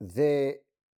the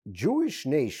Jewish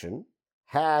nation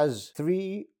has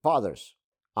three fathers: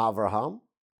 Abraham,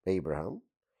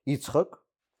 Yitzchak,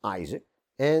 Isaac,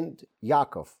 and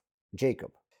Yaakov,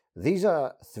 Jacob. These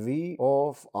are three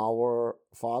of our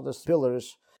fathers'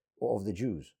 pillars of the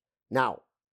Jews. Now,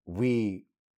 we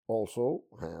also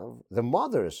have the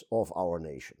mothers of our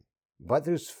nation, but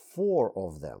there's four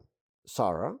of them.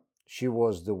 Sarah, she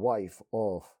was the wife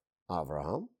of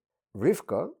Abraham.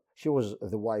 Rivka, she was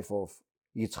the wife of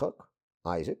Yitzchak,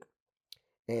 Isaac.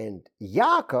 And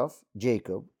Yaakov,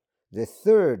 Jacob, the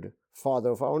third father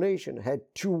of our nation, had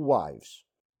two wives,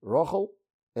 Rachel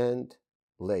and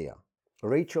Leah,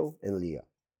 Rachel and Leah.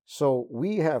 So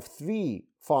we have three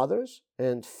fathers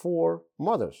and four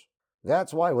mothers.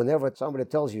 That's why whenever somebody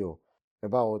tells you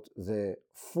about the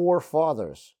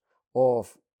forefathers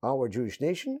of our Jewish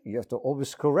nation, you have to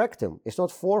always correct them. It's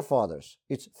not four fathers,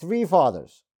 it's three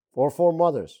fathers or four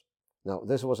mothers. Now,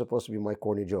 this was supposed to be my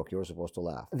corny joke. You were supposed to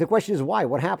laugh. The question is why?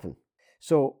 What happened?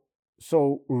 So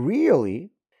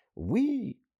really,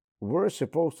 we were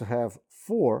supposed to have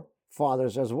four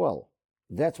fathers as well.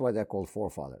 That's why they're called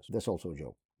forefathers. That's also a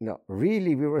joke. No,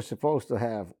 really, we were supposed to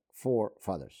have four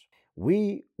fathers.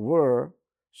 We were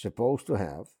supposed to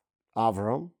have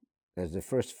Avram as the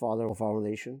first father of our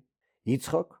nation,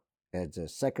 Yitzchak as the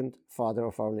second father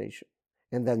of our nation.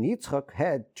 And then Yitzchak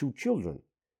had two children.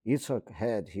 Yitzchak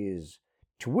had his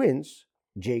twins,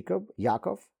 Jacob,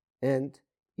 Yaakov, and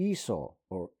Esau,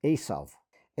 or Esav.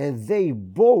 And they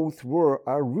both were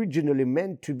originally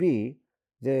meant to be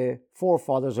the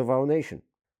forefathers of our nation.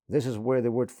 This is where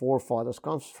the word forefathers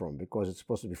comes from, because it's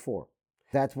supposed to be four.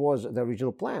 That was the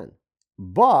original plan.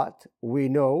 But we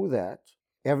know that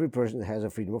every person has a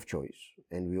freedom of choice,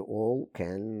 and we all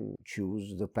can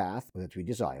choose the path that we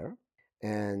desire.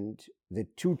 And the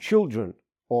two children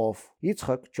of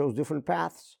Yitzchak chose different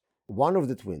paths. One of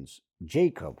the twins,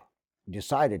 Jacob,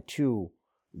 decided to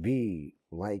be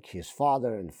like his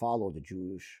father and follow the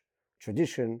Jewish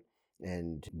tradition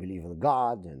and believe in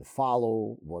God and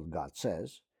follow what God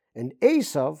says. And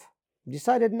Esav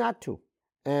decided not to.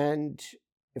 And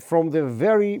from the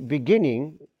very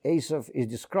beginning, Esav is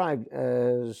described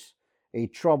as a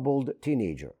troubled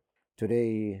teenager.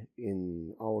 Today,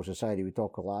 in our society, we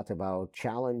talk a lot about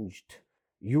challenged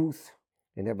youth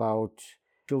and about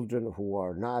children who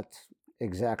are not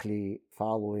exactly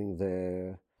following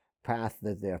the path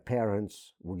that their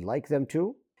parents would like them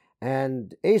to.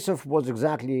 And Esav was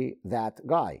exactly that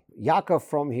guy. Yaakov,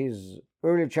 from his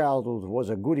early childhood, was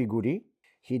a goody-goody.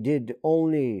 He did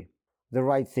only the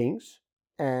right things.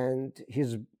 And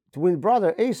his twin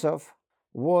brother, Esav,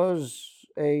 was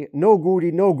a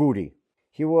no-goody.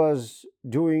 He was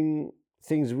doing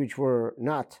things which were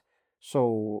not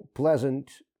so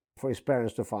pleasant for his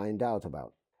parents to find out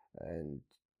about. And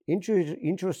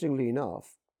interestingly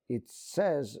enough, it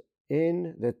says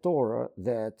in the Torah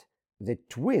that the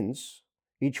twins,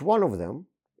 each one of them,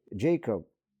 Jacob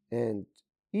and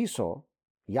Esau,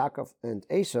 Yaakov and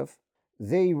Esav,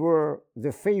 they were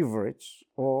the favorites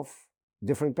of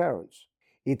different parents.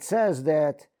 It says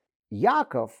that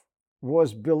Yaakov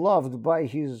was beloved by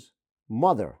his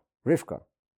mother, Rivka,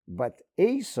 but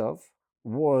Esav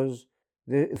was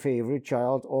the favorite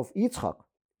child of Yitzchak.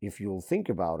 If you'll think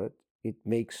about it, it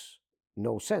makes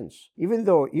no sense. Even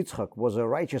though Yitzchak was a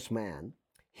righteous man,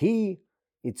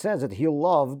 it says that he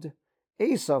loved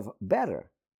Esav better.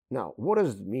 Now, what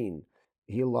does it mean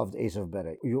he loved Esav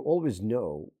better? You always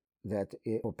know that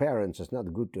for parents it's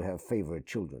not good to have favorite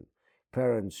children.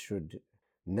 Parents should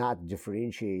not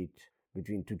differentiate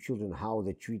between two children, how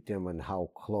they treat them and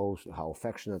how close, how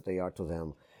affectionate they are to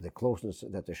them, the closeness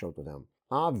that they show to them.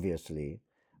 Obviously,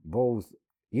 both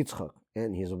Yitzchak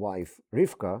and his wife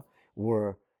Rivka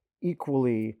were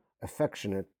equally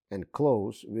affectionate and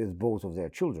close with both of their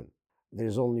children.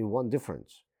 There's only one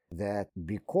difference, that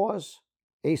because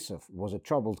Esav was a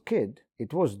troubled kid,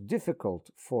 it was difficult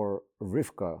for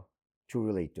Rivka to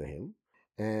relate to him,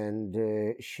 and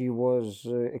she was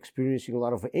experiencing a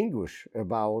lot of anguish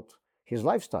about his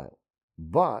lifestyle.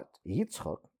 But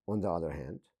Yitzchak, on the other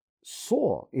hand,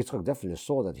 Yitzchak definitely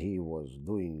saw that he was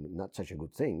doing not such a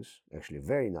good things, actually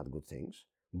very not good things,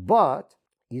 but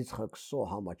Yitzchak saw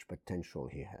how much potential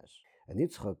he has. And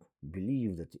Yitzchak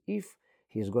believed that if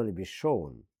he is going to be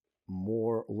shown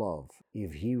more love,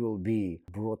 if he will be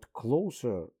brought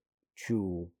closer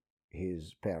to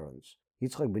his parents,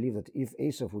 Yitzchak believed that if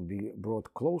Esav would be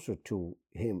brought closer to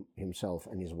himself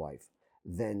and his wife,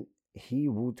 then he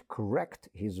would correct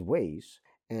his ways,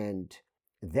 and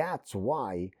that's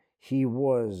why he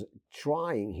was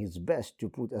trying his best to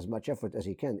put as much effort as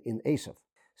he can in Esav.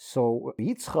 So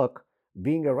Yitzchak,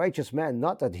 being a righteous man,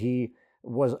 not that he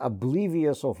was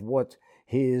oblivious of what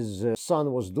his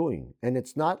son was doing. And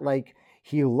it's not like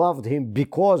he loved him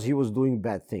because he was doing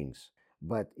bad things.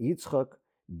 But Yitzchak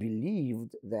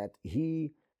believed that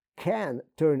he can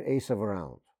turn Esav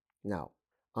around. Now,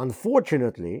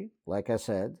 unfortunately, like I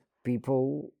said,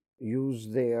 people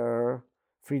use their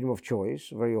freedom of choice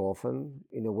very often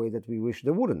in a way that we wish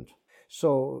they wouldn't.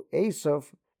 So Esav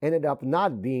ended up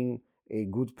not being a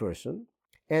good person,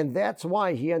 and that's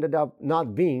why he ended up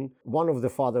not being one of the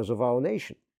fathers of our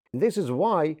nation. This is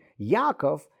why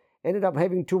Yaakov ended up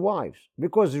having two wives,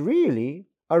 because really,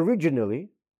 originally,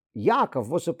 Yaakov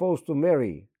was supposed to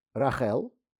marry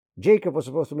Rachel, Jacob was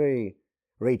supposed to marry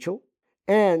Rachel,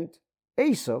 and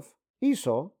Esau,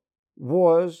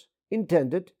 was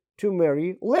intended to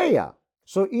marry Leah.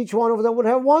 So each one of them would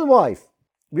have one wife.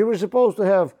 We were supposed to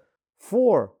have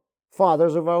 4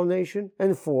 fathers of our nation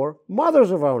and 4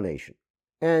 mothers of our nation.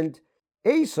 And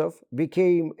Esau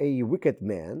became a wicked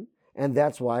man, and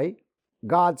that's why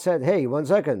God said, hey, 1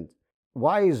 second,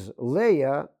 why is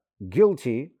Leah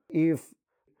guilty if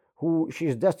who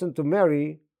she's destined to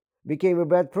marry became a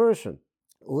bad person?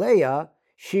 Leah,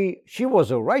 she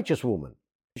was a righteous woman.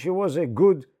 She was a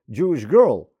good Jewish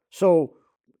girl. So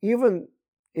even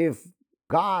if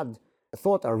God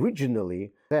thought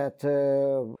originally that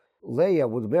Leah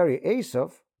would marry Esau,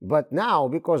 but now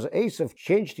because Esau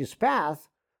changed his path,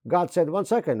 God said, 1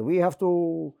 second, we have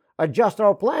to adjust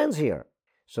our plans here.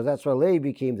 So that's why Leah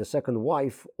became the second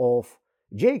wife of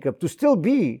Jacob, to still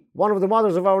be one of the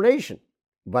mothers of our nation,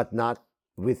 but not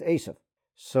with Esau.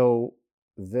 So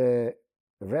the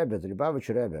Rebbe, the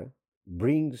Lubavitcher Rebbe,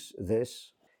 brings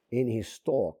this in his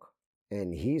talk,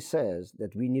 and he says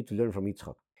that we need to learn from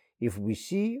Yitzchak. If we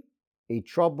see a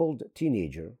troubled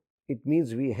teenager, it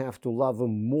means we have to love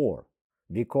him more,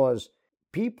 because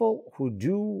people who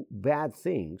do bad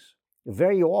things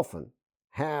very often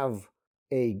have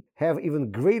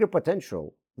even greater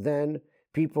potential than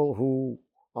people who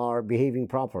are behaving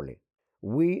properly.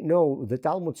 We know the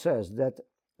Talmud says that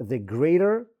the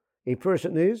greater a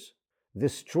person is, the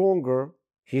stronger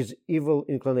his evil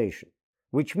inclination,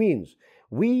 which means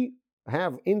we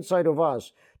have inside of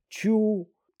us two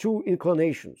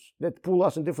inclinations that pull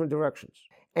us in different directions.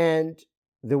 And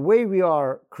the way we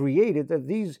are created, that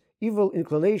these evil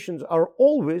inclinations are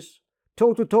always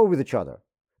toe to toe with each other.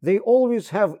 They always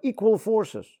have equal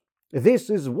forces. This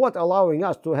is what allowing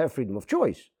us to have freedom of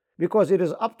choice, because it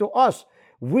is up to us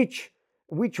which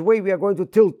way we are going to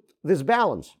tilt this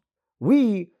balance.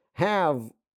 We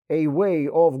have a way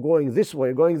of going this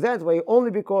way, going that way,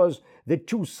 only because the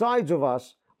two sides of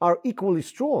us are equally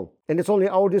strong. And it's only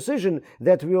our decision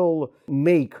that will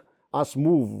make us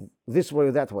move this way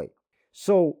or that way.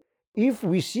 So if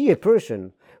we see a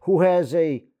person who has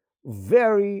a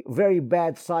very, very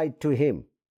bad side to him,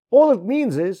 all it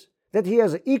means is that he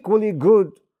has equally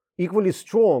good, equally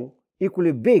strong,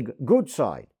 equally big, good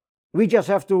side. We just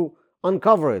have to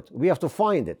uncover it. We have to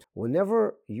find it.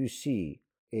 Whenever you see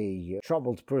a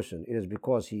troubled person, it is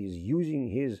because he is using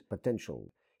his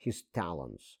potential, his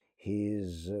talents,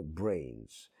 his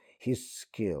brains, his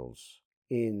skills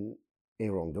in a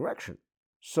wrong direction.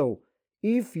 So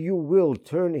if you will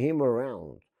turn him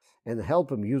around and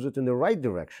help him use it in the right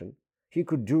direction, he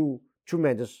could do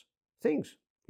tremendous things.